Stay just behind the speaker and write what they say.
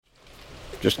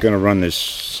Just going to run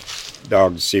this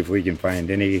dog to see if we can find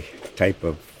any type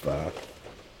of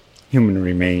human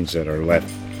remains that are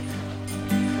left.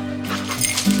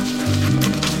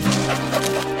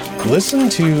 Listen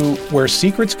to Where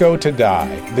Secrets Go to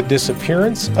Die, The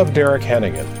Disappearance of Derek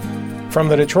Hennigan. From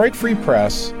the Detroit Free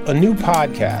Press, a new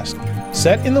podcast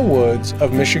set in the woods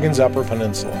of Michigan's Upper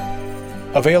Peninsula.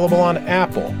 Available on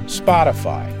Apple,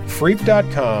 Spotify,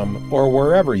 Freep.com, or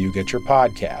wherever you get your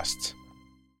podcasts.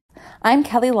 I'm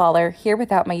Kelly Lawler, here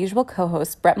without my usual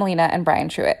co-hosts Brett Molina and Brian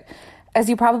Truitt. As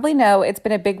you probably know, it's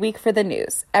been a big week for the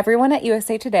news. Everyone at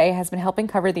USA Today has been helping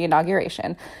cover the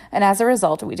inauguration, and as a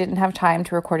result, we didn't have time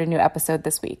to record a new episode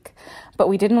this week. But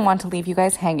we didn't want to leave you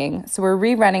guys hanging, so we're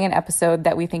rerunning an episode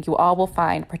that we think you all will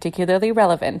find particularly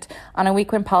relevant on a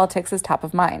week when politics is top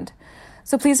of mind.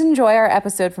 So please enjoy our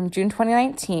episode from June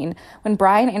 2019, when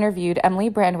Brian interviewed Emily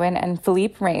Brandwin and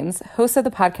Philippe Reines, hosts of the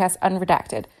podcast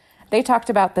Unredacted. They talked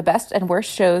about the best and worst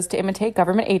shows to imitate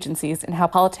government agencies and how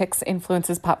politics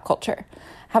influences pop culture.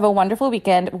 Have a wonderful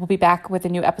weekend. We'll be back with a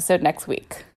new episode next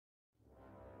week.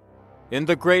 In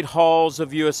the great halls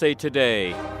of USA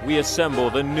Today, we assemble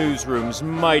the newsroom's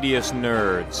mightiest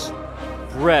nerds.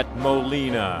 Brett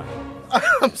Molina.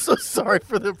 I'm so sorry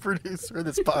for the producer of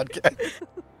this podcast.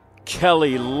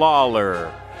 Kelly Lawler.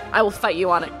 I will fight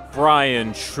you on it.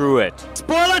 Brian Truitt.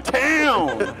 Spoiler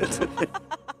town!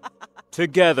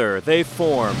 Together, they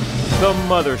form the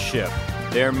Mothership.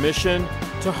 Their mission?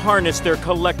 To harness their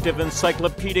collective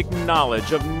encyclopedic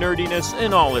knowledge of nerdiness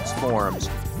in all its forms.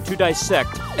 To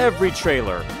dissect every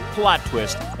trailer, plot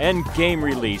twist, and game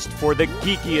released for the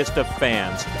geekiest of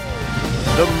fans.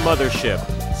 The Mothership,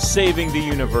 saving the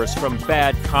universe from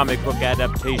bad comic book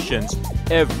adaptations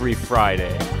every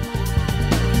Friday.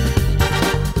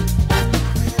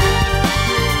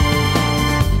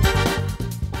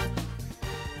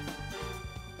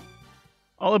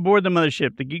 All aboard the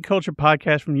Mothership, the geek culture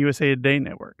podcast from USA Today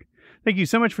Network. Thank you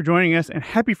so much for joining us, and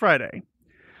happy Friday.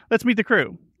 Let's meet the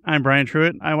crew. I'm Brian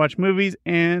Truitt. I watch movies,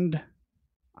 and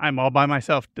I'm all by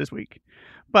myself this week.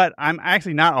 But I'm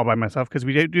actually not all by myself, because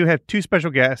we do have two special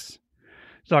guests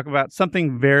to talk about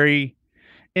something very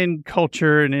in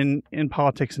culture and in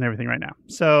politics and everything right now.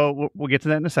 So we'll get to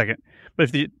that in a second. But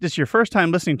if this is your first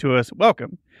time listening to us,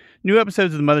 welcome. New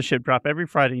episodes of the Mothership drop every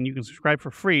Friday, and you can subscribe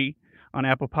for free on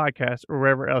Apple Podcasts or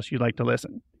wherever else you'd like to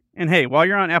listen. And hey, while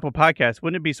you're on Apple Podcasts,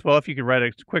 wouldn't it be swell if you could write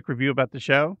a quick review about the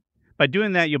show? By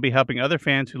doing that, you'll be helping other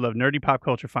fans who love nerdy pop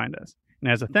culture find us. And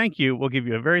as a thank you, we'll give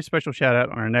you a very special shout out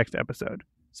on our next episode.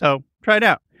 So try it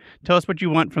out. Tell us what you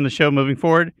want from the show moving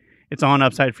forward. It's all on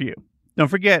Upside for you. Don't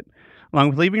forget, along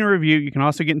with leaving a review, you can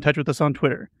also get in touch with us on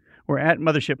Twitter. We're at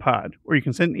Mothership Pod, or you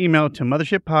can send an email to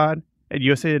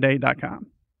mothershippod@usatoday.com.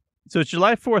 So it's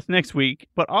July 4th next week,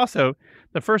 but also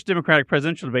the first Democratic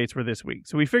presidential debates were this week.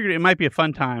 So we figured it might be a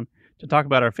fun time to talk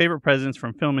about our favorite presidents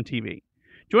from film and TV.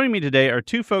 Joining me today are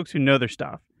two folks who know their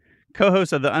stuff.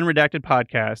 Co-hosts of the Unredacted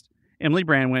podcast, Emily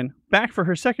Brandwin, back for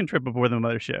her second trip aboard the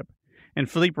Mothership, and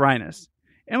Philippe Reines.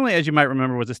 Emily, as you might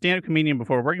remember, was a stand-up comedian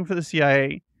before working for the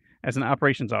CIA as an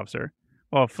operations officer,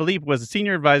 while Philippe was a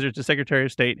senior advisor to Secretary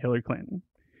of State Hillary Clinton.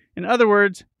 In other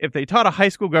words, if they taught a high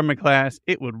school government class,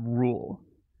 it would rule.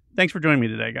 Thanks for joining me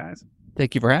today, guys.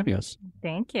 Thank you for having us.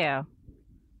 Thank you. And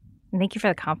thank you for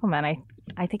the compliment.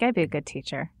 I think I'd be a good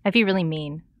teacher. I'd be really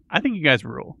mean. I think you guys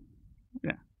rule.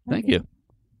 Yeah. Thank you.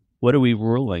 What are we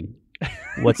ruling?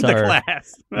 What's the our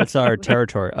class? What's our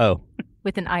territory? Oh,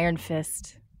 With an iron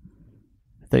fist.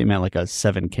 I thought you meant like a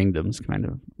Seven Kingdoms kind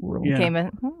of rule.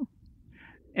 Yeah.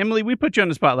 Emily, we put you on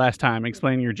the spot last time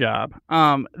explaining your job.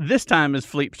 This time is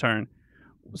Philippe's turn.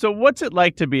 So what's it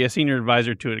like to be a senior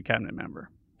advisor to a cabinet member?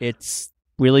 It's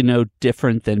really no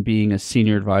different than being a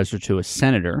senior advisor to a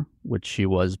senator, which she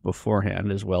was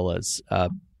beforehand, as well as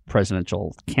a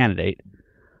presidential candidate.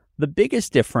 The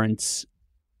biggest difference,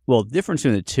 the difference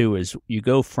between the two is you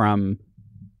go from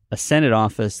a Senate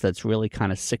office that's really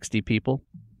kind of 60 people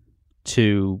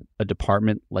to a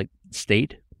department like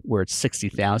state where it's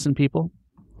 60,000 people.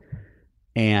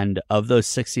 And of those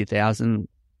 60,000,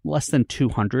 less than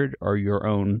 200 are your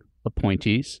own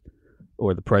appointees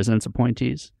or the president's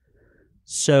appointees.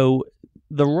 So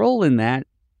the role in that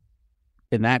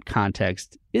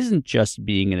context isn't just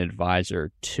being an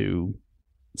advisor to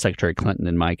Secretary Clinton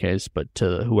in my case, but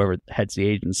to whoever heads the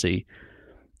agency.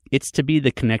 It's to be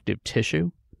the connective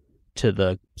tissue to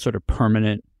the sort of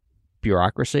permanent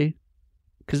bureaucracy,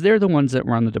 because they're the ones that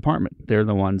run the department. They're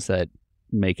the ones that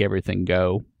make everything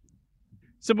go.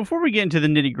 So before we get into the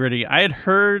nitty gritty, I had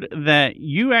heard that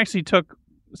you actually took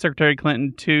Secretary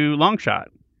Clinton to Longshot.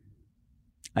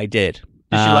 I did.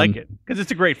 Did she like it? Because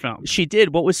it's a great film. She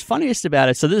did. What was funniest about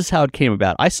it, so this is how it came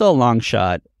about. I saw Long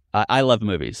Shot. I love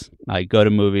movies. I go to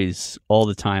movies all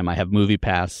the time. I have Movie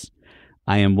Pass.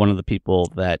 I am one of the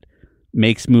people that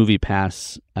makes Movie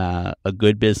Pass a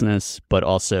good business, but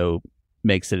also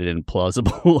makes it an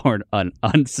implausible or an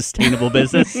unsustainable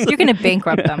business. You're going to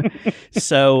bankrupt them.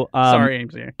 So sorry,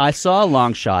 Ames. I saw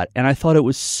Long Shot, and I thought it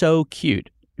was so cute.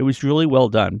 It was really well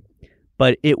done,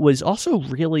 but it was also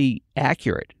really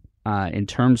accurate in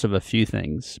terms of a few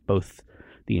things, both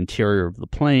the interior of the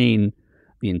plane,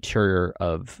 the interior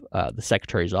of the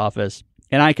secretary's office,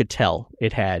 and I could tell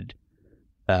it had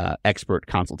expert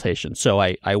consultation. So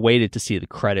I waited to see the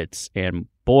credits, and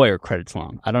boy, are credits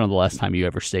long. I don't know the last time you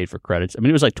ever stayed for credits. I mean,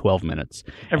 it was like 12 minutes.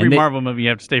 Every Marvel movie, you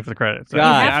have to stay for the credits. God.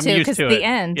 You have I'm to, used because to the it.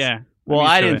 end. Yeah. Well,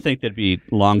 I didn't think there'd be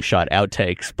Long Shot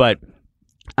outtakes, but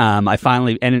I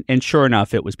finally, and sure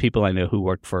enough, it was people I knew who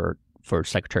worked for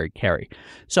Secretary Kerry.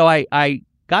 So I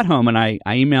got home and I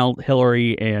emailed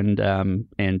Hillary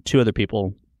and two other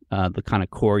people, the kind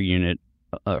of core unit,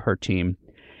 her team.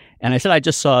 And I said, I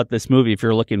just saw this movie. If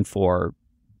you're looking for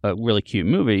a really cute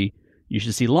movie, you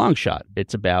should see Long Shot.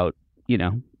 It's about,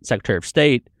 Secretary of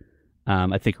State.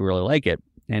 I think you really like it.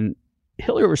 And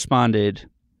Hillary responded,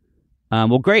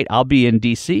 well, great. I'll be in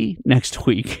D.C. next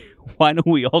week. Why don't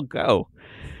we all go?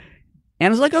 And I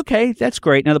was like, okay, that's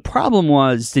great. Now, the problem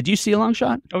was, did you see Long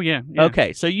Shot? Oh, yeah.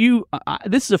 Okay, so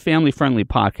this is a family-friendly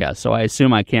podcast, so I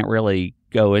assume I can't really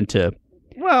go into...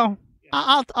 Well...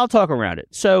 I'll talk around it.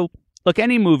 So, look,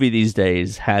 any movie these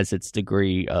days has its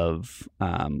degree of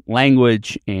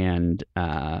language and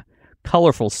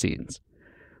colorful scenes.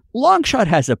 Long Shot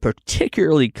has a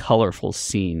particularly colorful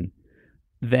scene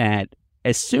that,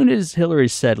 as soon as Hillary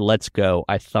said, let's go,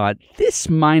 I thought, this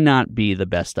might not be the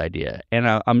best idea.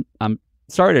 And I'm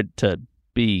sorry to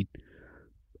be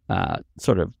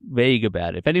sort of vague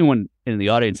about it. If anyone in the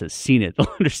audience has seen it,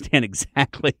 they'll understand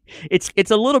exactly.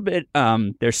 It's a little bit,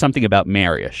 there's something about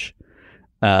Maryish.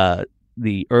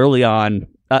 The early on,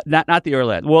 not the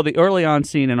early on, well, the early on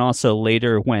scene, and also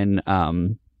later when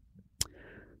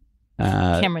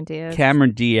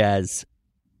Cameron Diaz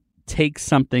takes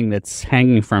something that's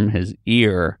hanging from his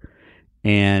ear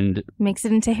and makes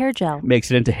it into hair gel.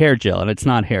 And it's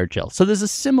not hair gel. So there's a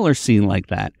similar scene like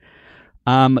that.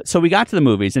 So we got to the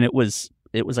movies, and it was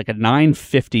like a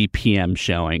 9:50 p.m.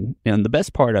 showing. And the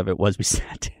best part of it was we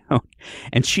sat down,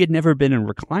 and she had never been in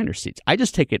recliner seats. I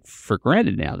just take it for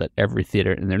granted now that every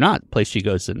theater, and they're not, the place she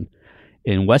goes in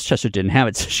Westchester didn't have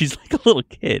it. So she's like a little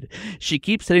kid. She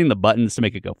keeps hitting the buttons to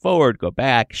make it go forward, go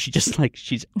back.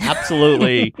 She's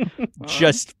absolutely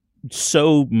just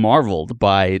so marveled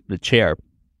by the chair.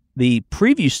 The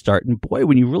previews start, and boy,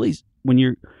 when you're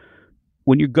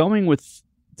going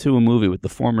to a movie with the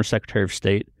former Secretary of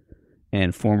State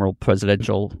and former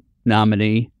presidential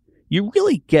nominee, you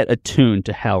really get attuned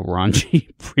to how raunchy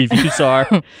previews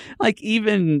are. Like,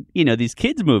 even, these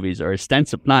kids' movies are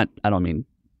extensive. I don't mean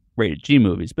rated G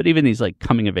movies, but even these like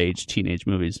coming of age teenage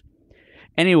movies.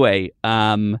 Anyway,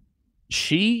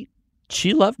 she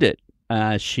loved it.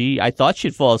 I thought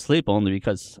she'd fall asleep only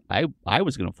because I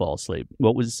was going to fall asleep.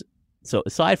 So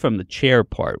aside from the chair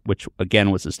part, which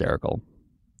again was hysterical,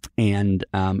 and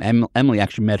Emily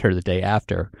actually met her the day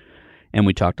after, and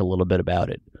we talked a little bit about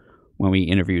it when we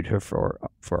interviewed her for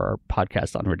our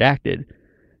podcast Unredacted,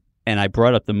 and I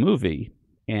brought up the movie,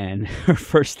 and her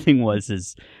first thing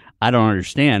was I don't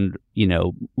understand,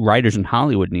 writers in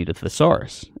Hollywood need a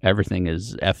thesaurus. Everything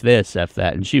is F this, F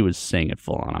that, and she was saying it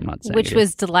full on. I'm not saying Which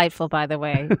was delightful, by the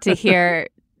way, to hear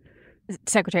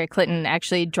Secretary Clinton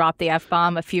actually drop the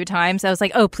F-bomb a few times. I was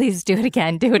like, oh, please do it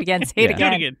again, say it again.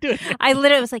 Do it again. I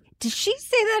literally was like, did she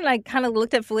say that? And I kind of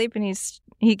looked at Philippe, and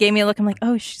he gave me a look. I'm like,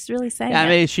 oh, she's really saying I it.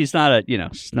 mean, she's not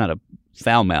a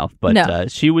foul mouth, but No.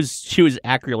 She was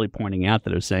accurately pointing out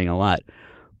that I was saying a lot.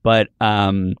 But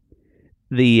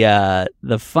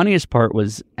the funniest part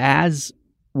was, as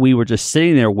we were just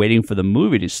sitting there waiting for the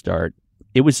movie to start,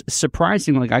 it was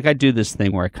surprising. Like, I do this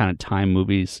thing where I kind of time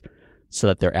movies so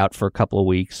that they're out for a couple of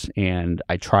weeks, and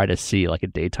I try to see like a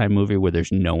daytime movie where there's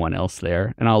no one else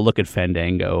there, and I'll look at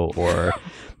Fandango or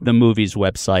the movie's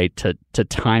website to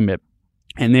time it,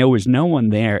 and there was no one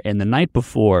there. And the night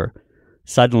before,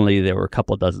 suddenly there were a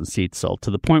couple of dozen seats sold,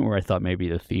 to the point where I thought maybe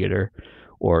the theater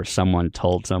or someone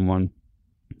told someone,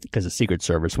 because the Secret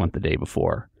Service went the day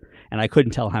before, and I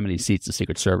couldn't tell how many seats the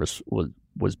Secret Service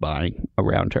was buying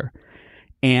around her.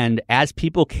 And as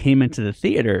people came into the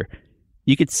theater,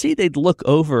 you could see they'd look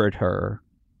over at her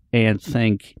and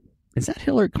think, is that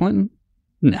Hillary Clinton?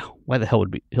 No. Why the hell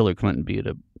would Hillary Clinton be at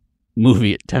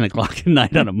movie at 10 o'clock at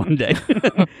night on a Monday.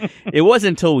 It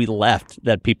wasn't until we left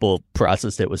that people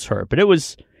processed it was her. But it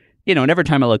was, and every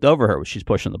time I looked over her, she's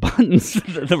pushing the buttons.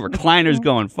 The recliner's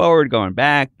going forward, going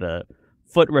back. The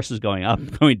footrest is going up,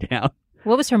 going down.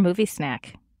 What was her movie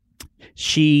snack?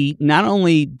 She not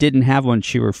only didn't have one,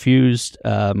 she refused.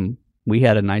 We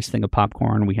had a nice thing of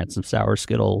popcorn. We had some sour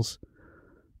Skittles,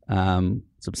 some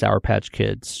Sour Patch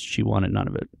Kids. She wanted none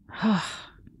of it.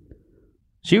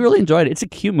 She really enjoyed it. It's a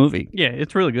cute movie. Yeah,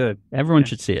 it's really good. Everyone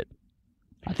should see it.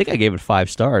 I think I gave it 5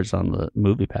 stars on the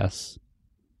Movie Pass.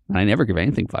 And I never give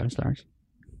anything 5 stars.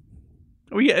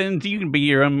 Oh, yeah, and you can be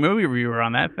your own movie reviewer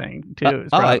on that thing, too.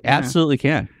 I absolutely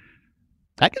can.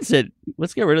 I can sit.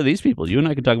 Let's get rid of these people. You and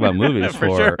I can talk about movies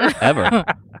forever.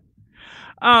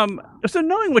 So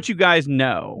knowing what you guys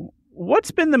know,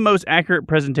 what's been the most accurate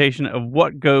presentation of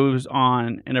what goes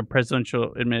on in a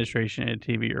presidential administration in a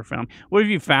TV or film? What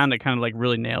have you found that kind of like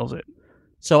really nails it?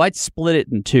 So I'd split it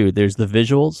in two. There's the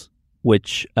visuals,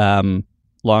 which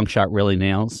Long Shot really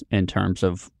nails in terms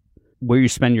of where you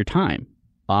spend your time.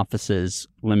 Offices,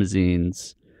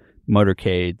 limousines,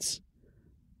 motorcades.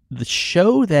 The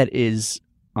show that is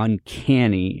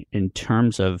uncanny in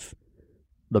terms of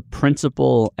the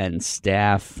principal and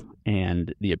staff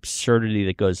and the absurdity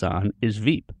that goes on is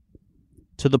Veep.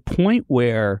 To the point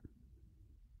where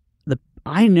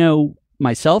I know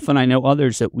myself and I know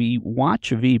others that we watch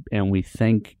Veep and we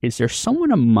think, is there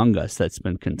someone among us that's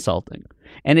been consulting?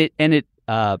 And it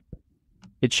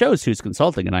shows who's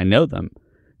consulting, and I know them.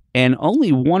 And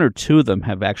only 1 or 2 of them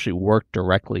have actually worked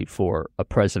directly for a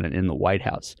president in the White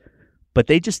House. But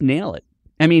they just nail it.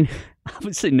 I mean,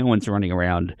 obviously no one's running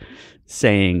around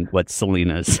saying what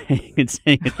Selena is saying and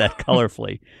saying it that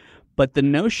colorfully. But the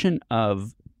notion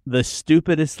of the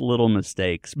stupidest little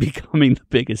mistakes becoming the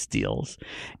biggest deals,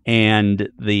 and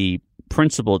the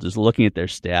principal just looking at their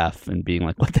staff and being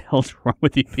like, what the hell's wrong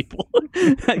with you people?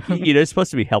 You're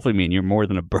supposed to be helping me, and you're more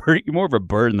than a bird. You're more of a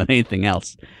burden than anything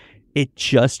else. It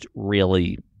just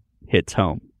really hits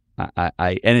home.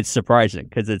 And it's surprising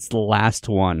because it's the last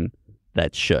one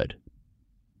that should.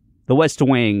 The West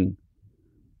Wing,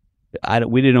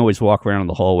 we didn't always walk around in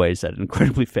the hallways at an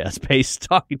incredibly fast pace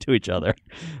talking to each other.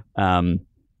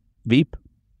 Veep.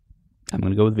 I'm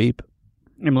going to go with Veep.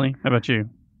 Emily, how about you?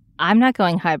 I'm not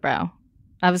going highbrow.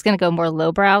 I was going to go more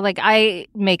lowbrow. Like, I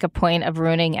make a point of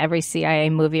ruining every CIA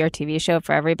movie or TV show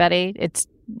for everybody. It's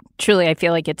truly, I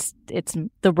feel like it's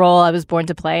the role I was born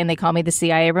to play, and they call me the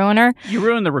CIA ruiner. You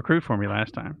ruined The Recruit for me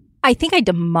last time. I think I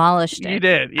demolished it. You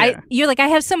did, yeah. You're like, I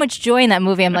have so much joy in that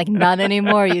movie. I'm like, not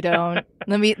anymore. You don't.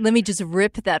 Let me just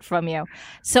rip that from you.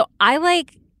 So I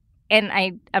like, and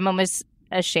I'm almost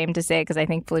ashamed to say it because I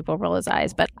think Philippe will roll his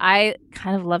eyes, but I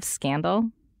kind of love Scandal.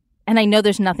 And I know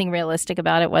there's nothing realistic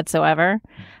about it whatsoever,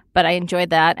 but I enjoyed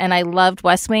that. And I loved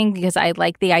West Wing because I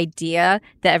like the idea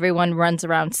that everyone runs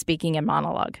around speaking in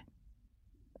monologue.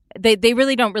 They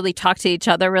really don't really talk to each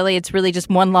other, really. It's really just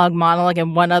one long monologue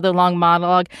and one other long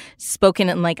monologue spoken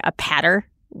in like a patter,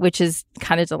 which is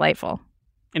kind of delightful.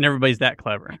 And everybody's that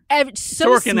clever. So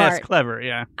Sorkin smart. is clever,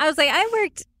 yeah. I was like, I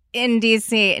worked in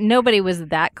D.C. Nobody was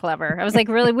that clever. I was like,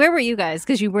 really, where were you guys?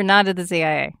 Because you were not at the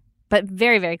CIA. But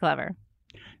very, very clever.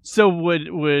 So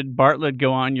would Bartlett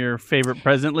go on your favorite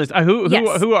president list?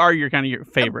 Who are your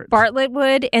favorites? Bartlett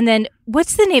would. And then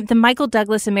what's the name? The Michael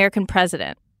Douglas American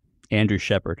president. Andrew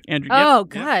Shepard. Oh,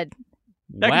 God.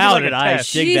 Wow, did I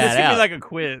dig that out? This like a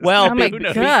quiz. Well, oh my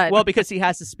God. Well, because he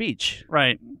has a speech.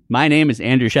 Right. My name is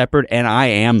Andrew Shepard, and I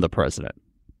am the president.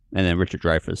 And then Richard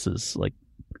Dreyfuss is like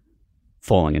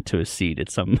falling into a seat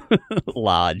at some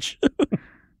lodge.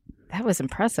 That was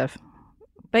impressive.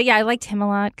 But yeah, I liked him a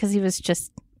lot because he was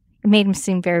just, it made him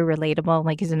seem very relatable,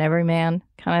 like he's an everyman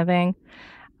kind of thing.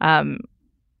 I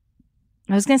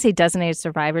was going to say Designated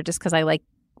Survivor just because I like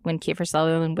when Kiefer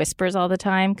Sutherland whispers all the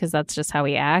time because that's just how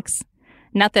he acts.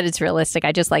 Not that it's realistic.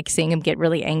 I just like seeing him get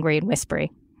really angry and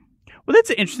whispery. Well, that's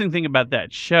the interesting thing about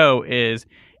that show is,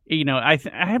 I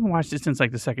haven't watched it since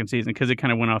like the second season because it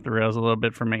kind of went off the rails a little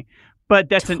bit for me. But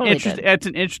that's an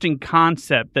interesting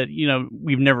concept that,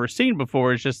 we've never seen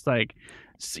before. It's just like,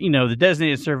 the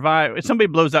designated survivor. If somebody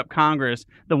blows up Congress,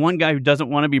 the one guy who doesn't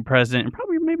want to be president and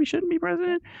probably maybe shouldn't be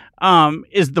president,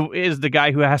 is the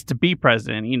guy who has to be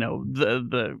president.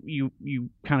 You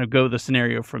kind of go the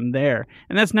scenario from there,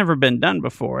 and that's never been done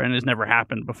before, and has never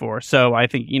happened before. So I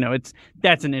think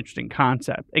that's an interesting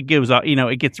concept. It gives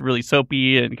it gets really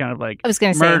soapy and kind of like I was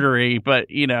going to murdery, but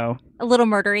a little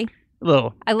murdery.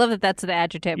 Little. I love that that's the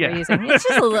adjective we're using. It's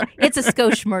just a little. It's a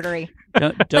skosh murdery.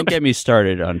 Don't get me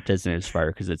started on Designated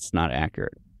Survivor because it's not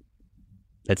accurate.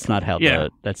 That's not how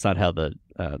the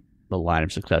line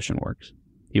of succession works.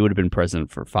 He would have been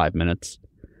president for 5 minutes.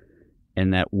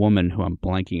 And that woman who I'm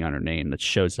blanking on her name that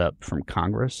shows up from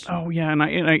Congress. Oh, yeah. And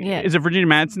is it Virginia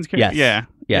Madsen's character? Yes.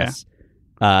 Yes.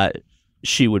 Yeah.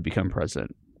 She would become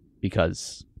president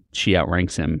because she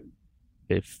outranks him.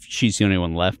 If she's the only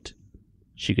one left,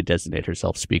 she could designate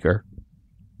herself speaker.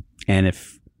 And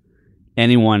if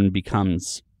anyone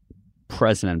becomes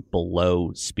president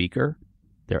below speaker,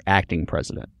 they're acting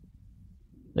president.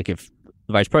 Like if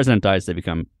the vice president dies, they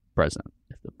become president.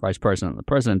 If the vice president and the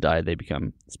president die,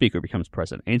 speaker becomes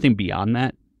president. Anything beyond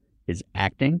that is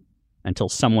acting until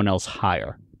someone else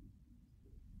higher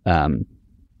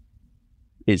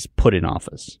is put in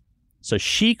office. So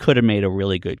she could have made a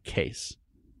really good case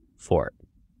for it.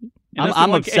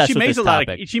 I'm obsessed with this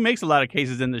topic. She makes a lot of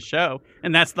cases in the show,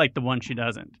 and that's like the one she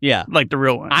doesn't. Yeah. Like the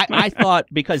real one. I thought,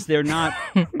 because they're not,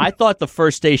 I thought the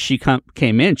first day she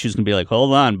came in, she was going to be like,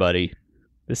 hold on, buddy.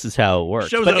 This is how it works.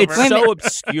 Show's but over. It's so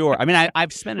obscure. I mean,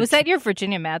 I've spent... Was that your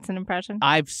Virginia Madsen impression?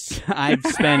 I've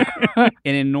spent an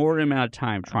inordinate amount of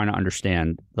time trying to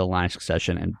understand the line of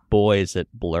succession, and boy, is it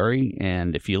blurry.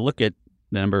 And if you look at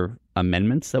the number of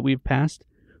amendments that we've passed,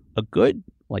 a good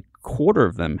quarter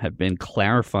of them have been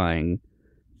clarifying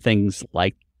things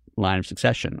like line of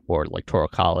succession or electoral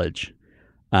college.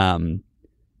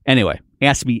 Anyway,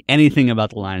 ask me anything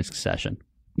about the line of succession.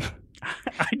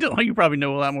 I don't know. You probably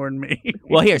know a lot more than me.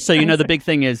 Well, here, so the big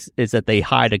thing is that they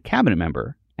hide a cabinet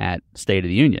member at State of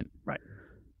the Union. Right.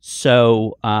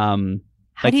 So, how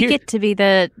do you get to be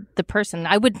the person?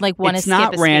 I would want to skip a It's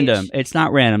not random. stage. It's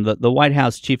not random. The White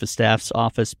House Chief of Staff's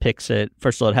office picks it.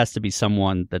 First of all, it has to be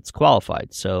someone that's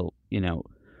qualified. So,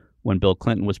 when Bill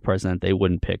Clinton was president, they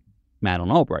wouldn't pick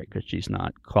Madeleine Albright because she's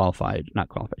not qualified.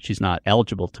 She's not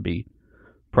eligible to be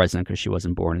president because she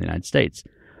wasn't born in the United States.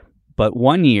 But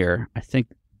one year, I think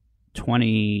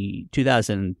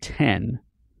 2010,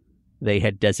 they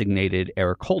had designated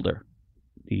Eric Holder,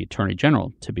 the Attorney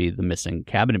General, to be the missing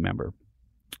cabinet member.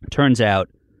 It turns out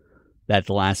that at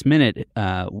the last minute,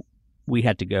 we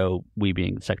had to go, we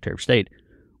being the Secretary of State,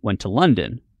 went to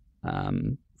London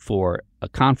for a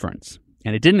conference.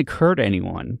 And it didn't occur to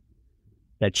anyone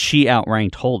that she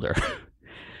outranked Holder,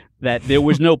 that there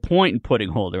was no point in putting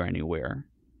Holder anywhere,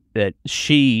 that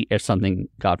she, if something,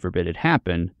 God forbid, had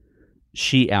happened,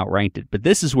 she outranked it. But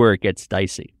this is where it gets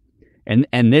dicey.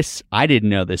 And this, I didn't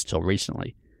know this till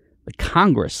recently. The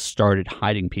Congress started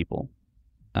hiding people,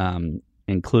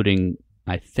 including,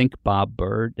 I think, Bob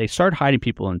Byrd. They started hiding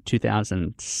people in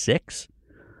 2006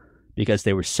 because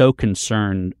they were so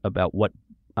concerned about what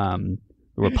the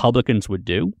Republicans would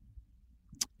do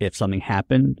if something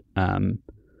happened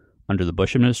under the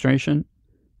Bush administration,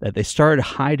 that they started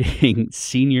hiding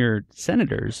senior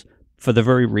senators for the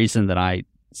very reason that I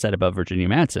said about Virginia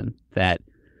Madsen, that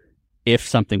if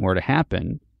something were to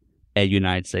happen, a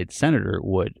United States senator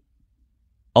would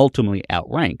ultimately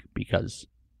outrank, because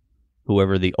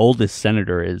whoever the oldest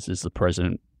senator is the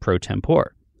president pro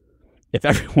tempore. If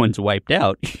everyone's wiped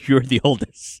out, you're the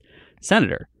oldest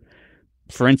senator.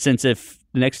 For instance, if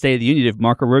the next day of the Union, if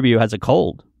Marco Rubio has a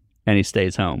cold and he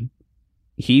stays home,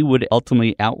 he would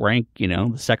ultimately outrank,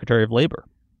 the Secretary of Labor.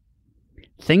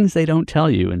 Things they don't tell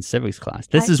you in civics class.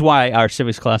 This is why our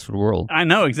civics class would rule. I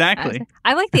know, exactly.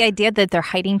 I like the idea that they're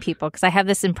hiding people, because I have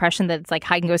this impression that it's like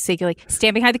hide and go seek. You're like,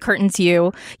 stand behind the curtains,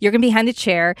 you're going to be behind the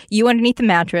chair, you underneath the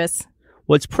mattress.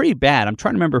 Well, it's pretty bad. I'm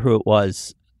trying to remember who it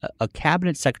was. A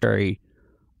cabinet secretary,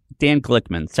 Dan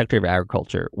Glickman, Secretary of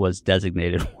Agriculture, was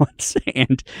designated once.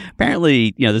 And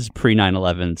apparently, this is pre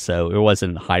 9/11, so it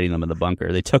wasn't hiding them in the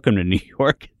bunker. They took him to New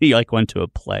York. He went to a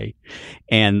play.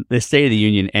 And the State of the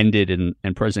Union ended, and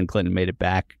President Clinton made it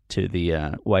back to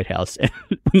the White House. And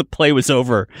when the play was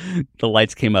over, the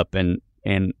lights came up, and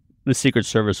the Secret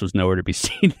Service was nowhere to be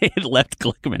seen. They had left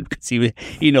Glickman because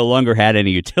he no longer had any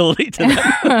utility to them.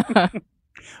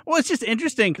 Well, it's just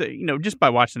interesting, just by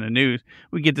watching the news,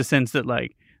 we get the sense that,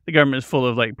 the government is full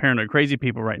of, paranoid crazy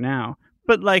people right now.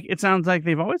 But, it sounds like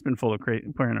they've always been full of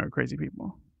paranoid crazy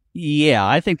people. Yeah,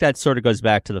 I think that sort of goes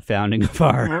back to the founding of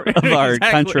our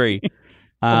country.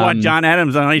 What John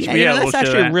Adams on HBO. That's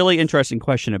actually a really interesting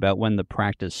question about when the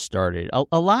practice started.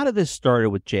 A lot of this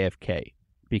started with JFK,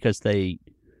 because they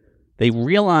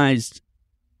realized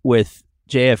with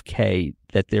JFK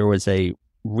that there was a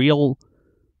real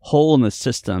hole in the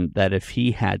system, that if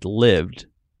he had lived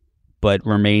but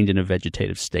remained in a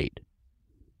vegetative state.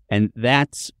 And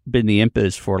that's been the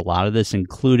impetus for a lot of this,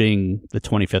 including the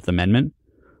 25th Amendment,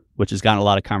 which has gotten a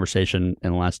lot of conversation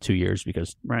in the last 2 years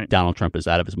because Donald Trump is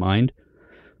out of his mind.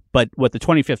 But what the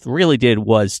 25th really did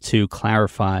was to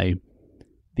clarify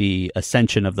the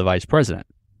ascension of the vice president,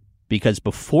 because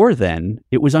before then,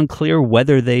 it was unclear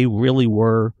whether they really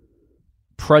were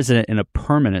president in a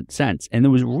permanent sense. And it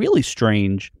was really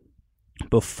strange.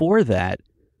 Before that,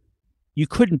 you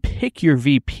couldn't pick your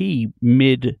VP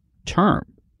mid-term.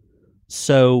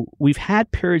 So we've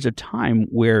had periods of time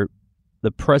where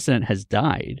the president has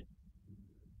died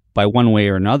by one way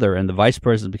or another, and the vice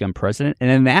president has become president, and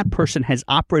then that person has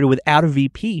operated without a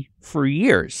VP for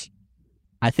years.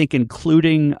 I think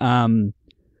including,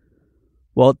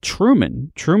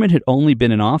 Truman. Truman had only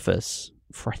been in office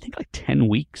for, I think, like 10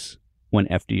 weeks when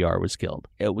FDR was killed.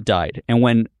 It died. And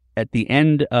when, at the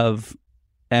end of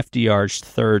FDR's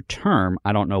third term,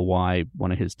 I don't know why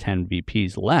one of his 10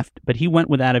 VPs left, but he went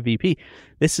without a VP.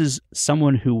 This is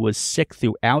someone who was sick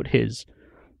throughout his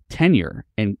tenure,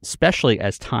 and especially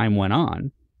as time went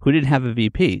on, who didn't have a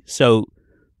VP. So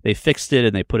they fixed it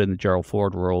and they put in the Gerald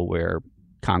Ford rule where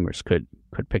Congress could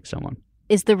pick someone.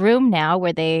 Is the room now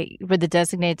where the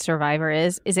designated survivor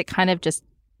is it kind of just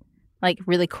like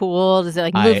really cool? Is it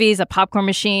like movies, a popcorn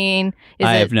machine?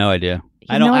 I have no idea.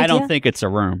 I don't think it's a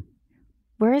room.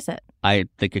 Where is it? I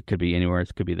think it could be anywhere.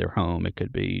 It could be their home. It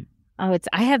could be. Oh,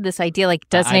 I have this idea like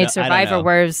designated survivor,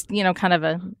 where it's kind of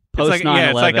a. It's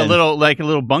like a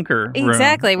little bunker room.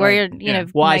 Exactly, where you're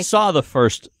Well, I saw the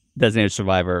first designated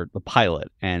survivor, the pilot,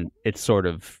 and it's sort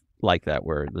of like that,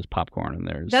 where there's popcorn and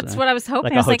there's. That's what I was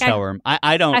hoping. Like a hotel room.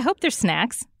 I don't. I hope there's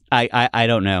snacks. I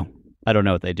don't know. I don't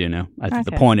know what they do now. I think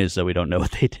the point is that we don't know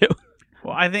what they do.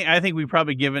 Well, I think we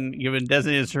probably given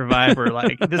Designated Survivor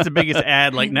like this is the biggest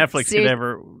ad like Netflix could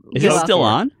ever. Is it still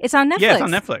on? It's on Netflix. Yeah, it's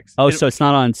on Netflix. Oh, so it's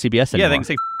not on CBS anymore. Yeah, they can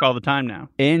say all the time now.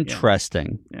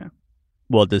 Interesting. Yeah.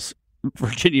 Well, does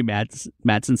Virginia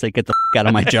Madsen say get the out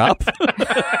of my job?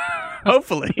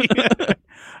 Hopefully.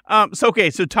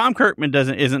 So Tom Kirkman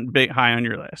isn't big high on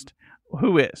your list.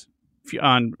 Who is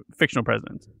on fictional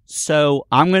presidents? So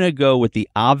I'm going to go with the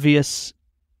obvious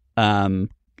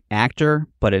actor,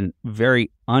 but a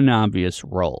very unobvious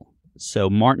role. So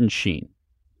Martin Sheen,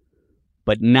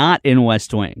 but not in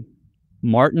West Wing.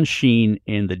 Martin Sheen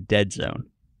in The Dead Zone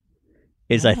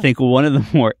is, I think, one of the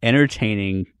more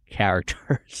entertaining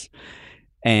characters.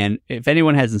 And if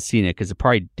anyone hasn't seen it, because it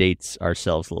probably dates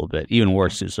ourselves a little bit, even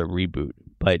worse, it's a reboot.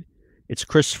 But it's a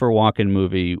Christopher Walken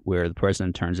movie where the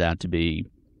president turns out to be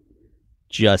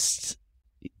just,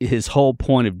 his whole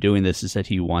point of doing this is that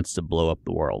he wants to blow up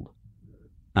the world.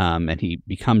 And he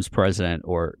becomes president,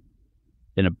 or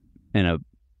in a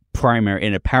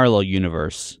parallel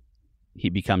universe, he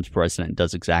becomes president and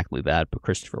does exactly that. But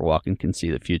Christopher Walken can see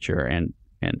the future and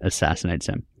assassinates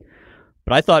him.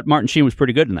 But I thought Martin Sheen was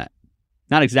pretty good in that.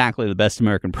 Not exactly the best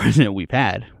American president we've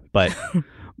had, but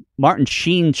Martin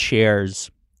Sheen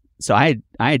shares. So I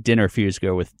had dinner a few years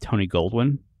ago with Tony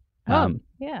Goldwyn.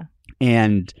 Yeah.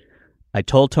 And I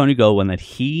told Tony Goldwyn that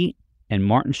he and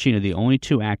Martin Sheen are the only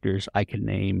two actors I can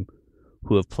name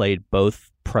who have played both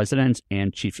presidents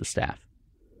and chiefs of staff.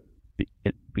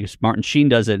 Because Martin Sheen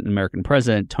does it in American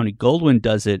President, Tony Goldwyn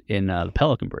does it in The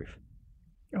Pelican Brief.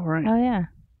 Oh, right. Oh, yeah.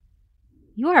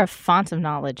 You are a font of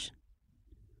knowledge.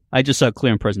 I just saw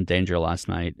Clear and Present Danger last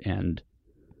night, and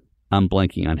I'm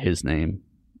blanking on his name.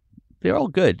 They're all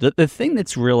good. The thing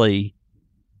that's really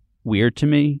weird to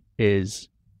me is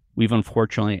we've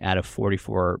unfortunately, out of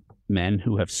 44 men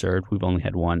who have served, we've only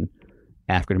had one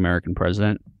African-American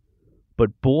president.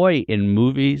 But boy, in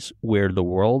movies where the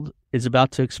world is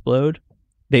about to explode,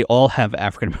 they all have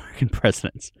African-American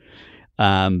presidents.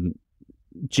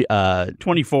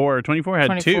 24 had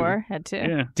two. 24 had two.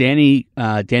 Yeah.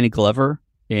 Danny Glover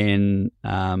in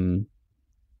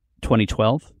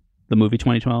 2012, the movie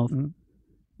 2012. Mm-hmm.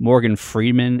 Morgan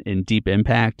Freeman in Deep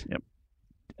Impact. Yep.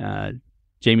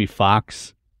 Jamie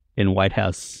Foxx in White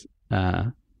House,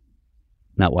 not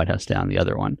White House Down, the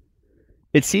other one.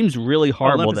 It seems really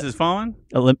horrible. Olympus Has Fallen?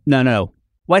 No.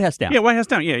 White House Down. Yeah, White House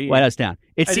Down. Yeah. White House Down.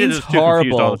 It seems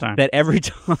horrible that every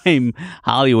time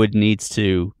Hollywood needs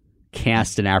to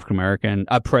cast an African American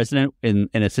president in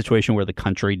a situation where the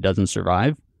country doesn't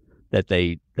survive, that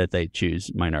they choose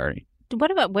minority. What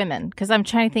about women? Because I'm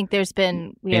trying to think. There's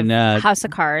been House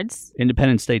of Cards.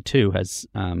 Independence Day 2 has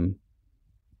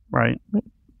right.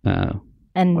 And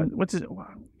what's it?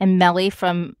 And Mellie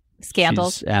from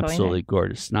Scandal. She's absolutely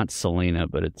gorgeous. Not Selena,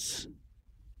 but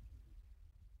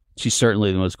she's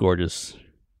certainly the most gorgeous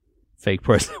fake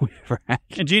president we've ever had.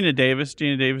 And Gina Davis.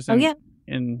 Oh yeah.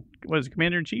 In what is it,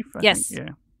 Commander in Chief? Yes. Yeah.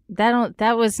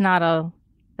 That was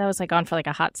like on for like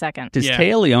a hot second. Does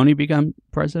Téa Leoni become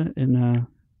president in?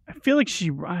 I feel like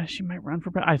she might run for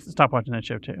president. I stopped watching that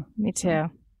show too. Me too.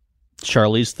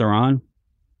 Charlize Theron.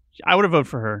 I would have voted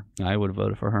for her. I would have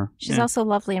voted for her. She's also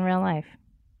lovely in real life.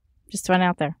 Just throwing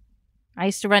out there.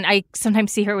 I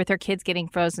sometimes see her with her kids getting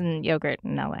frozen yogurt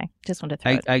in LA. Just wanted to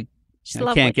throw it. She's I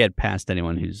lovely. can't get past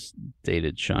anyone who's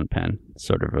dated Sean Penn.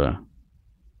 Sort of a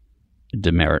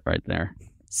demerit right there.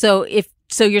 So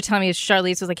you're telling me if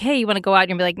Charlize was like, "Hey, you want to go out?" and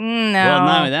you'd be like, "No." Well,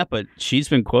 not only that, but she's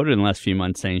been quoted in the last few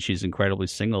months saying she's incredibly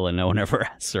single and no one ever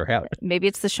asks her out. Maybe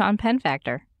it's the Sean Penn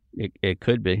factor. It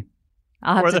could be.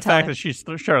 I'll have Or to the tell fact her. that she's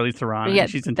Charlize Theron Yeah,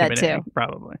 and she's that intimidating. too.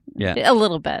 Probably. Yeah. A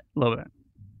little bit. A little bit.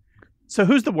 So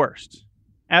who's the worst?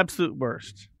 Absolute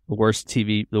worst. The worst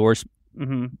TV, the worst.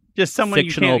 Mm-hmm. Just someone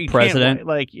Fictional you president?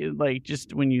 can't, like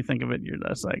just when you think of it, you're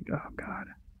just like, oh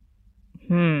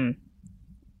god.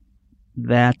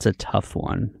 That's a tough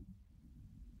one.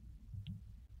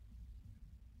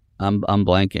 I'm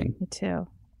blanking. Me too.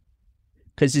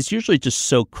 Because it's usually just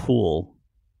so cool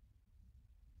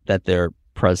that they're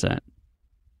president.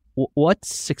 What's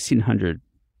 1600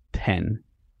 Penn?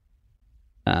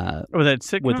 Or that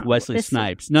sitcom With Wesley This-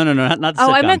 Snipes. No, not the Oh,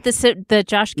 sitcom. I meant the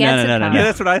Josh Gad No, sitcom. Yeah,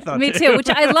 that's what I thought. Me too, which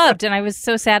I loved, and I was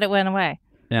so sad it went away.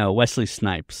 No, Wesley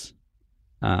Snipes.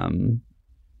 I'm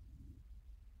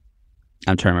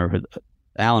trying to remember who.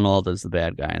 Alan Alda's the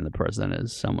bad guy, and the president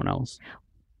is someone else.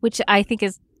 Which I think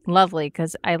is lovely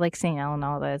because I like seeing Alan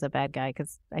Alda as a bad guy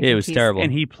because It was terrible.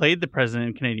 And he played the president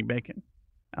in Canadian Bacon.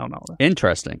 I don't know.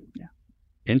 Interesting. Yeah.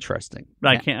 Interesting. But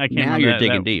I can't. Now remember you're that-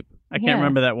 digging that- deep. I can't Yeah.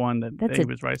 remember that one that That's he a-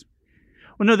 was vice.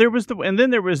 Well, no, there was the one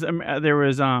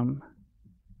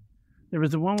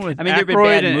with. I mean, there've been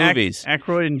Aykroyd bad and movies.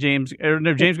 Aykroyd and James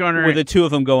Garner. Where the two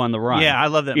of them go on the run. Yeah, I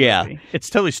love that Yeah. movie. It's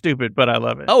totally stupid, but I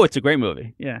love it. Oh, it's a great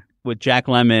movie yeah, with Jack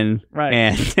Lemmon right.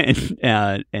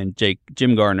 and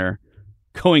Jim Garner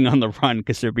going on the run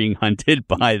because they're being hunted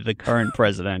by the current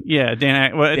president. Yeah,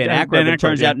 Dan Aykroyd. But it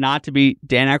turns out not to be.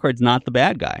 Dan Aykroyd's not the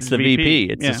bad guy. It's the VP.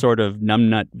 It's yeah. a sort of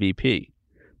numbnut VP.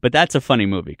 But that's a funny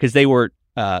movie because they were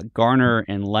Garner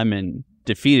and Lemmon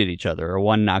defeated each other, or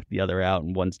one knocked the other out,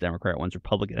 and one's Democrat, one's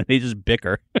Republican, and they just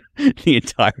bicker the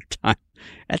entire time.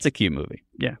 That's a cute movie.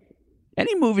 Yeah.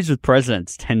 Any movies with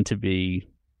presidents tend to be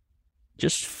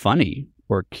just funny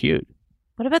or cute.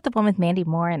 What about the one with Mandy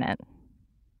Moore in it?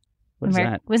 What is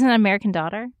that? Wasn't it American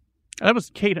Daughter? That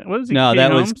was Kate. What was it? No, Katie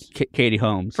that Holmes? was Katie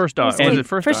Holmes. First daughter. Was Was it it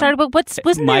first First daughter? Daughter? But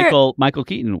wasn't there Michael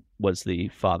Keaton was the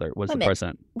father, was Wait a the minute.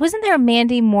 president. wasn't there a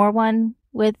Mandy Moore one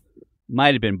with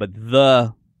Might have been, but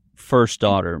the First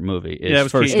Daughter movie is Yeah, it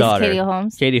was First is Daughter. Katie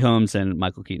Holmes? Katie Holmes and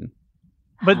Michael Keaton.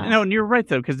 But Ah. no, you're right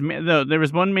though, because there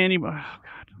was one Mandy. Oh God.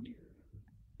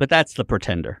 But that's The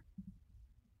Pretender.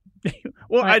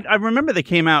 Well, Right. I remember they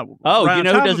came out. Oh, right you on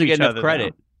know who top of doesn't get each enough other,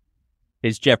 credit? though.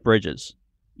 Is Jeff Bridges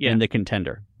Yeah. in The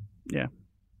Contender. Yeah.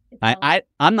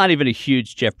 I'm not even a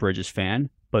huge Jeff Bridges fan,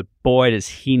 but boy, does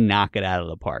he knock it out of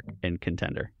the park in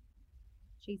Contender.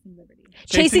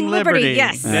 Chasing Liberty,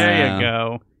 yes. There you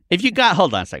go. If you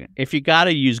hold on a second. If you got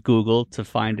to use Google to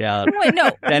find out, Wait,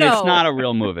 no, then no. it's not a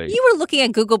real movie. You were looking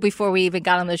at Google before we even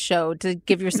got on the show to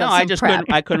give yourself No, some I just prep.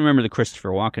 couldn't remember the Christopher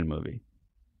Walken movie.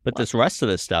 But this rest of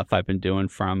this stuff I've been doing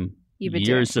from You've been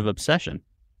years of obsession.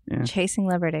 Chasing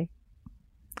Liberty.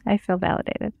 I feel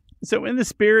validated. So, in the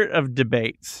spirit of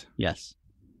debates, Yes.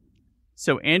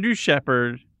 so Andrew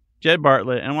Shepard, Jed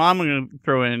Bartlett, and I'm going to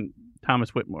throw in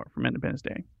Thomas Whitmore from Independence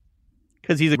Day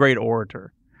because he's a great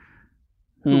orator.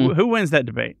 Who wins that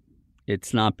debate?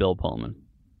 It's not Bill Pullman.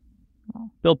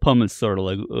 Oh. Bill Pullman's sort of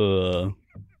like,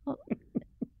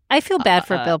 I feel bad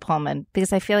for Bill Pullman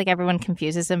because I feel like everyone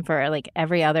confuses him for like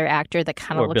every other actor that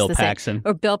kind of or looks Bill the same. Paxton.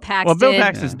 Or Bill Paxton. Well, Bill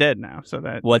Paxton's dead now, so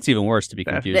that What's even worse to be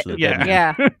confused with yeah. Bill.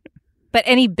 Yeah. But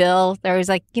any Bill, they're always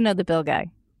like, the Bill guy.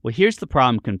 Well, here's the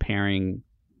problem comparing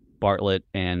Bartlett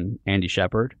and Andy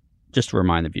Shepard. Just to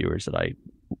remind the viewers that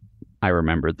I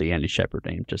remembered the Andy Shepard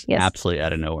name just Yes. absolutely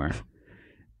out of nowhere.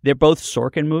 They're both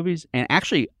Sorkin movies, and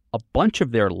actually a bunch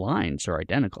of their lines are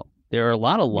identical. There are a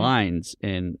lot of lines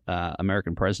in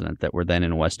American President that were then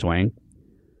in West Wing.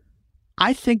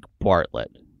 I think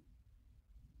Bartlett,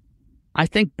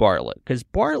 because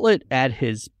Bartlett at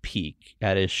his peak,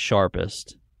 at his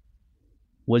sharpest,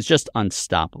 was just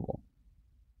unstoppable.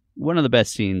 One of the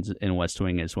best scenes in West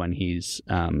Wing is when he's,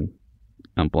 I'm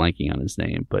blanking on his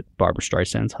name, but Barbara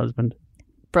Streisand's husband.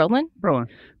 Brolin? Brolin.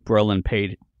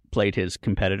 Played his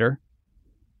competitor.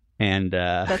 And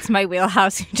That's my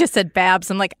wheelhouse. You just said Babs.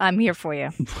 I'm like, I'm here for you.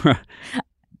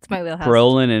 It's my wheelhouse.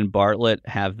 Brolin and Bartlett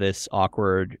have this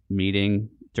awkward meeting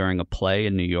during a play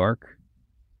in New York.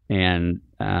 And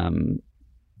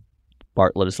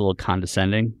Bartlett is a little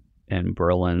condescending. And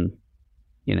Brolin,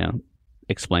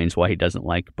 explains why he doesn't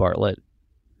like Bartlett.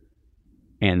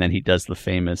 And then he does the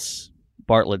famous,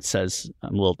 Bartlett says,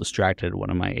 I'm a little distracted. One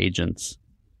of my agents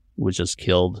was just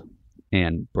killed.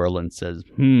 And Brolin says,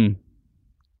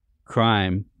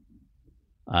 crime.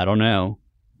 I don't know.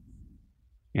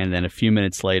 And then a few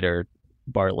minutes later,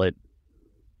 Bartlett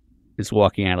is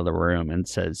walking out of the room and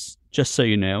says, "Just so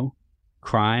you know,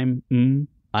 crime,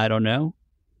 I don't know,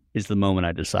 is the moment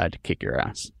I decide to kick your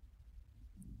ass."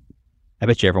 I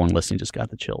bet you everyone listening just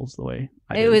got the chills the way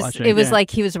I did watching. It was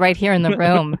like he was right here in the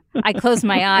room. I closed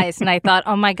my eyes and I thought,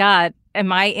 oh my God,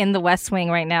 am I in the West Wing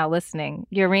right now listening?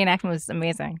 Your reenactment was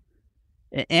amazing.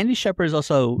 Andy Shepherd is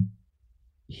also,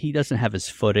 he doesn't have his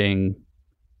footing.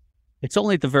 It's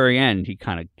only at the very end he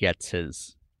kind of gets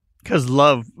his... Because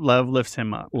love lifts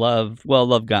him up. Love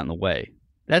got in the way.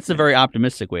 That's a very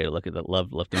optimistic way to look at that.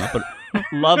 Love lifted him up. But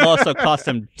love also cost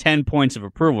him 10 points of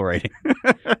approval rating.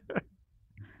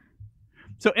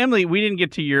 So, Emily, we didn't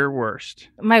get to your worst.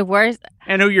 My worst?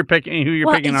 And who you're picking you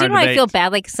on know, debate. I feel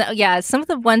bad. Like, some of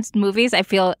the movies I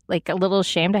feel like a little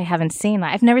ashamed I haven't seen.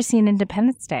 I've never seen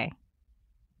Independence Day.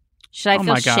 Should I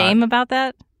feel shame about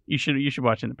that? You should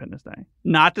watch Independence Day.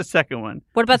 Not the second one.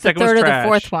 What about the third or the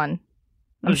fourth one?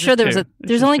 I'm sure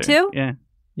there's only two?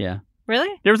 Yeah. Really?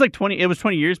 There was like 20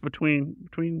 years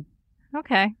between.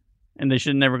 Okay. And they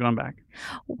should have never gone back.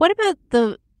 What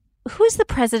about who's the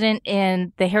president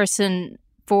in the Harrison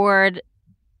Ford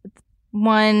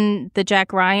one, the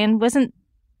Jack Ryan? Wasn't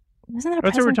there a president?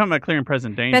 That's what we're talking about, Clear and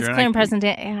Present Danger. That's Clear and Present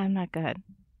Danger. Yeah, I'm not good.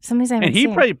 Some of these I haven't seen.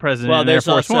 And he played president well, in Air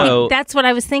Force One. That's what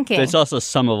I was thinking. There's also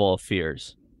Sum of All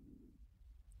Fears.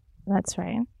 That's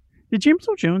right. Did James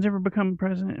Earl Jones ever become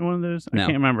president in one of those? No. I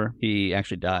can't remember. He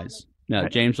actually dies. No,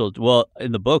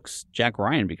 in the books, Jack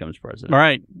Ryan becomes president.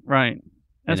 Right.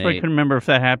 That's why I couldn't remember if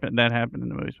that happened in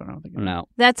the movies, but I don't think it did. No.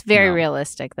 That's very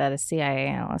realistic that a CIA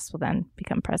analyst will then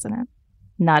become president.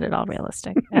 Not at all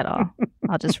realistic at all.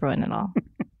 I'll just ruin it all.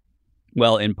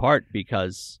 Well, in part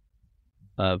because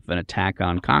of an attack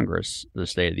on Congress, the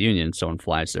State of the Union, someone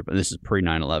flies there. But this is pre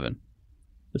 9/11.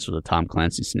 This was a Tom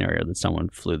Clancy scenario that someone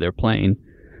flew their plane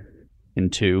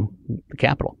into the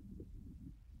Capitol.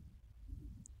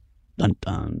 Dun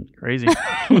dun. Crazy.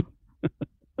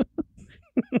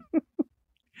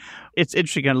 It's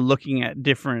interesting kind of looking at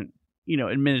different,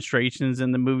 administrations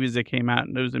and the movies that came out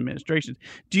in those administrations.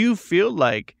 Do you feel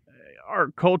like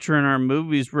our culture and our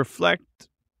movies reflect,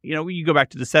 you go back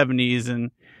to the 70s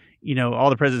and, all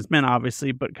the President's Men,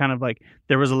 obviously, but kind of like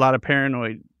there was a lot of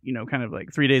paranoid, kind of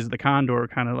like 3 Days of the Condor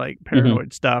kind of like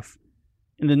paranoid stuff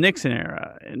in the Nixon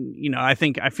era. And, I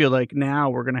feel like now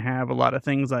we're going to have a lot of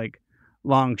things like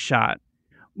Long Shot,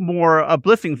 more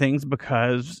uplifting things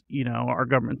because, our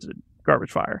government's a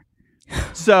garbage fire.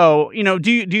 So,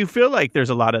 do you feel like there's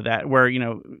a lot of that where,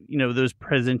 those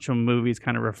presidential movies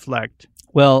kind of reflect?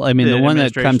 Well, I mean, the one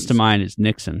that comes to mind is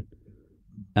Nixon.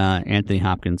 Anthony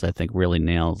Hopkins, I think, really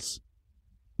nails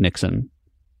Nixon,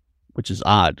 which is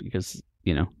odd because,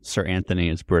 Sir Anthony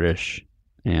is British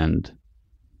and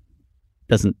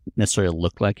doesn't necessarily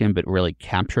look like him, but really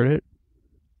captured it.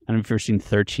 I don't know if you've ever seen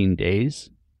 13 Days,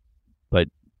 but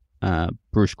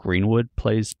Bruce Greenwood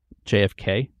plays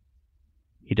JFK.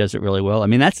 He does it really well. I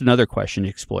mean, that's another question he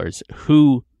explores.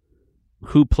 Who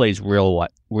plays real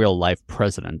life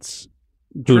presidents?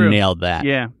 True. Who nailed that?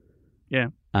 Yeah.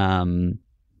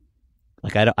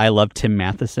 I love Tim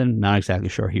Matheson. Not exactly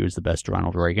sure he was the best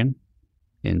Ronald Reagan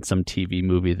in some TV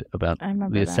movie about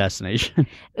the assassination.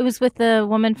 It was with the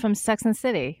woman from Sex and the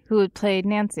City who had played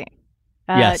Nancy.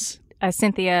 Yes.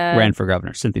 Cynthia. Ran for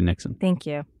governor. Cynthia Nixon. Thank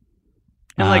you.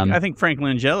 And I think Frank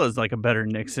Langella is like a better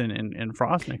Nixon and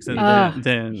Frost Nixon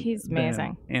than he's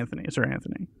amazing. Sir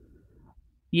Anthony.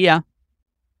 Yeah.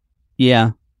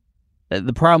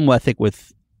 The problem I think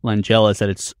with Langella is that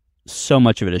it's so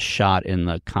much of it is shot in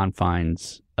the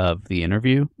confines of the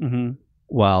interview,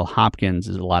 while Hopkins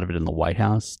is a lot of it in the White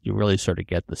House. You really sort of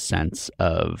get the sense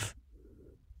of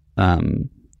the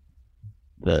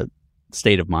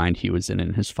state of mind he was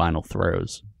in his final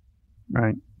throes.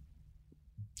 Right.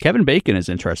 Kevin Bacon is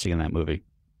interesting in that movie.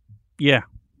 Yeah,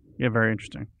 very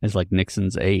interesting. As like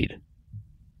Nixon's aide.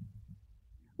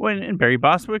 Well, and Barry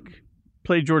Bostwick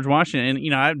played George Washington,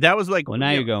 and that was like. Well,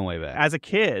 now you're going way back. As a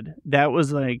kid, that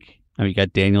was like. I mean, you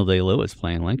got Daniel Day-Lewis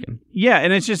playing Lincoln. Yeah,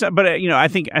 and it's just, but I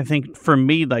think for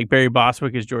me, like Barry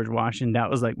Bostwick as George Washington, that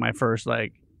was like my first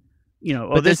like,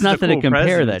 But there's nothing to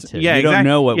compare that to. Yeah, you exactly. don't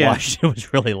know what Washington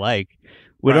was really like.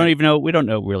 We don't even know. We don't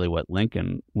know really what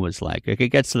Lincoln was like. Like it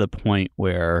gets to the point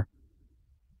where,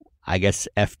 I guess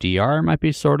FDR might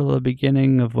be sort of the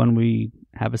beginning of when we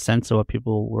have a sense of what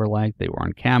people were like. They were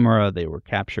on camera. They were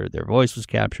captured. Their voice was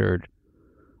captured.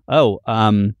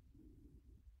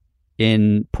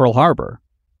 In Pearl Harbor,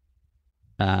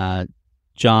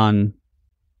 John,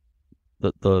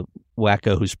 the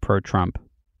wacko who's pro-Trump.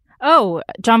 Oh,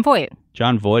 John Voight.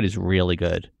 John Voight is really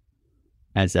good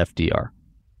as FDR.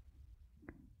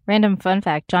 Random fun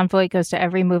fact, John Voight goes to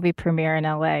every movie premiere in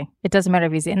L.A. It doesn't matter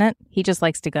if he's in it. He just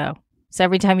likes to go. So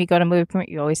every time you go to a movie premiere,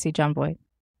 you always see John Boyd.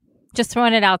 Just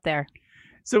throwing it out there.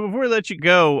 So before we let you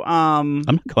go, I'm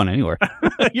not going anywhere.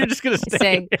 You're just going to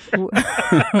stay.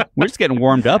 We're just getting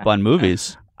warmed up on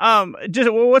movies.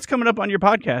 What's coming up on your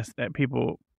podcast that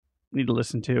people need to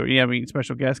listen to? Are you having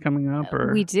special guests coming up?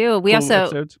 Or we do.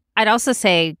 episodes? I'd also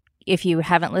say, if you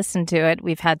haven't listened to it,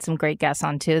 we've had some great guests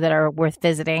on too that are worth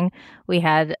visiting. We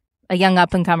had a young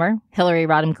up-and-comer, Hillary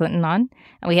Rodham Clinton, on,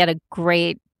 and we had a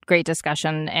great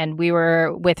discussion, and we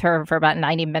were with her for about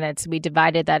 90 minutes. We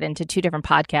divided that into 2 different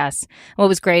podcasts. What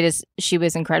was great is she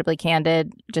was incredibly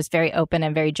candid, just very open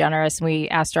and very generous. We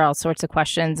asked her all sorts of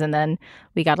questions, and then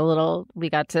we got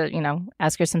to,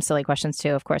 ask her some silly questions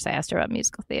too. Of course, I asked her about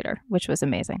musical theater, which was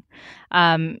amazing.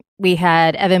 We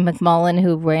had Evan McMullen,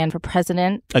 who ran for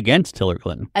president. Against Hillary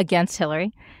Clinton. Against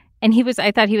Hillary. And I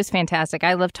thought he was fantastic.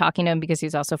 I loved talking to him because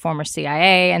he's also former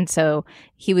CIA. And so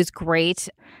he was great.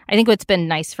 I think what's been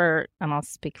nice and I'll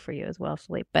speak for you as well,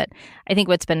 Philippe, but I think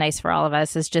what's been nice for all of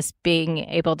us is just being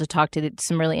able to talk to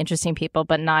some really interesting people,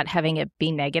 but not having it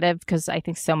be negative, because I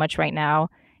think so much right now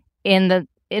in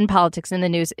politics, in the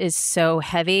news, is so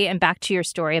heavy. And back to your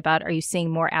story about, are you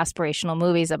seeing more aspirational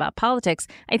movies about politics?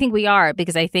 I think we are,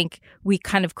 because I think we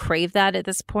kind of crave that at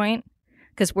this point.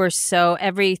 Because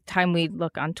every time we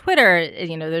look on Twitter,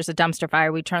 there's a dumpster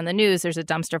fire. We turn on the news, there's a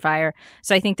dumpster fire.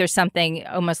 So I think there's something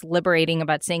almost liberating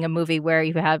about seeing a movie where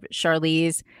you have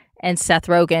Charlize and Seth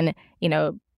Rogen,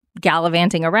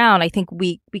 gallivanting around. I think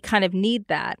we kind of need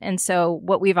that. And so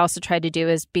what we've also tried to do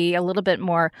is be a little bit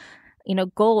more,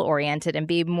 goal oriented, and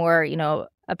be more,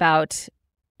 about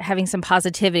having some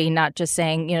positivity, not just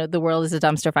saying, the world is a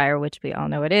dumpster fire, which we all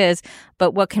know it is,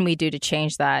 but what can we do to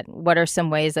change that? What are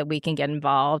some ways that we can get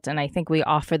involved? And I think we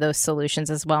offer those solutions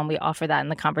as well, and we offer that in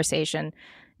the conversation,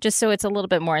 just so it's a little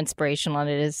bit more inspirational, and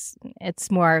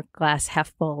it's more glass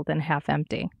half full than half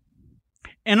empty.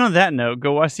 And on that note,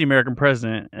 go watch The American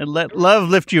President and let love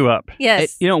lift you up.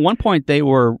 Yes. At one point they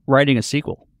were writing a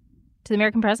sequel. To The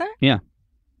American President? Yeah.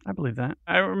 I believe that.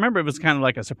 I remember it was kind of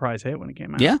like a surprise hit when it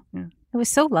came out. Yeah. It was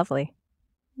so lovely.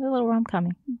 A little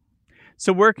rom-com.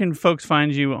 So where can folks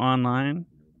find you online?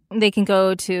 They can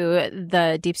go to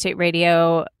the Deep State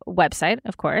Radio website,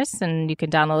 of course, and you can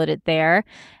download it there.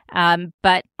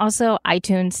 But also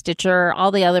iTunes, Stitcher,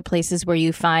 all the other places where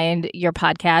you find your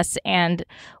podcasts. And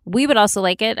we would also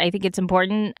like it. I think it's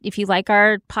important, if you like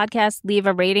our podcast, leave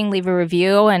a rating, leave a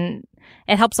review, and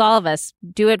it helps all of us.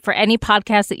 Do it for any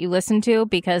podcast that you listen to,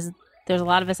 because there's a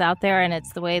lot of us out there, and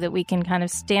it's the way that we can kind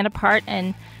of stand apart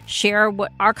and share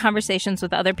our conversations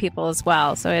with other people as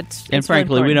well. So it's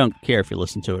frankly, really we don't care if you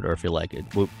listen to it or if you like it.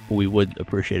 We would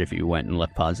appreciate if you went and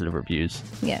left positive reviews.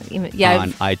 Yeah.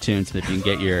 On iTunes, and if you can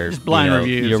get your blind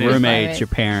reviews, your roommates, your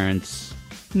parents,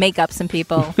 make up some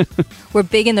people. We're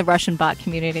big in the Russian bot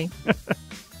community.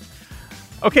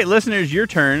 Okay, listeners, your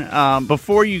turn.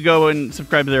 Before you go and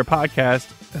subscribe to their podcast,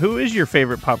 who is your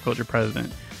favorite pop culture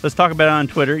president? Let's talk about it on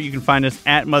Twitter. You can find us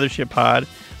at Mothership Pod,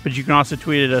 but you can also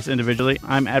tweet at us individually.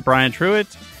 I'm at Brian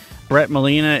Truitt. Brett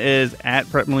Molina is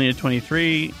at Brett Molina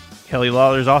 23. Kelly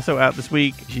Lawler is also out this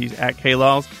week. She's at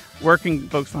KLaws. Where can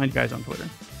folks find you guys on Twitter?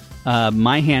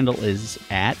 My handle is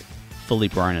at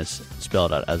Philippe Reines,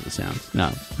 spelled out as it sounds.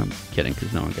 No, I'm kidding,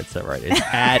 because no one gets that right. It's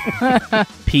at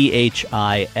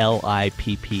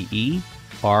PhilippeRein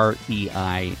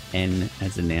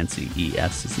as in Nancy,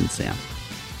 ES as in Sam.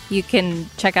 You can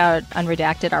check out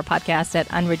Unredacted, our podcast, at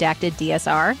Unredacted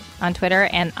DSR on Twitter.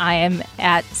 And I am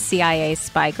at CIA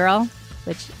Spy Girl,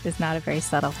 which is not a very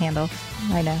subtle handle.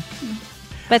 I know.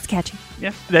 But it's catchy.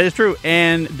 Yeah, that is true.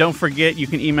 And don't forget, you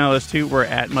can email us too. We're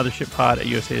at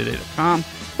mothershippod@usatoday.com.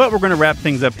 But we're going to wrap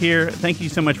things up here. Thank you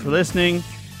so much for listening.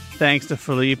 Thanks to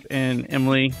Philippe and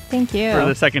Emily. Thank you. For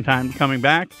the second time coming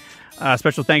back.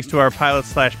 Special thanks to our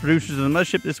pilots/producers of the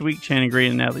Mothership this week, Shannon Green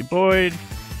and Natalie Boyd.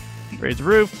 Raise the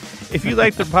roof. If you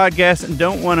like the podcast and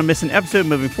don't want to miss an episode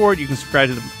moving forward, you can subscribe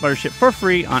to the Mothership for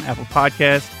free on Apple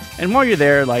Podcasts. And while you're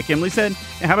there, like Emily said,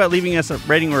 how about leaving us a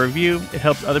rating or review? It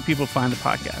helps other people find the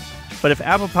podcast. But if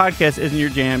Apple Podcasts isn't your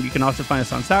jam, you can also find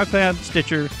us on SoundCloud,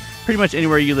 Stitcher, pretty much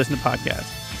anywhere you listen to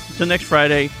podcasts. Until next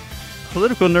Friday,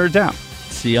 political nerds out.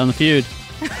 See you on the feud.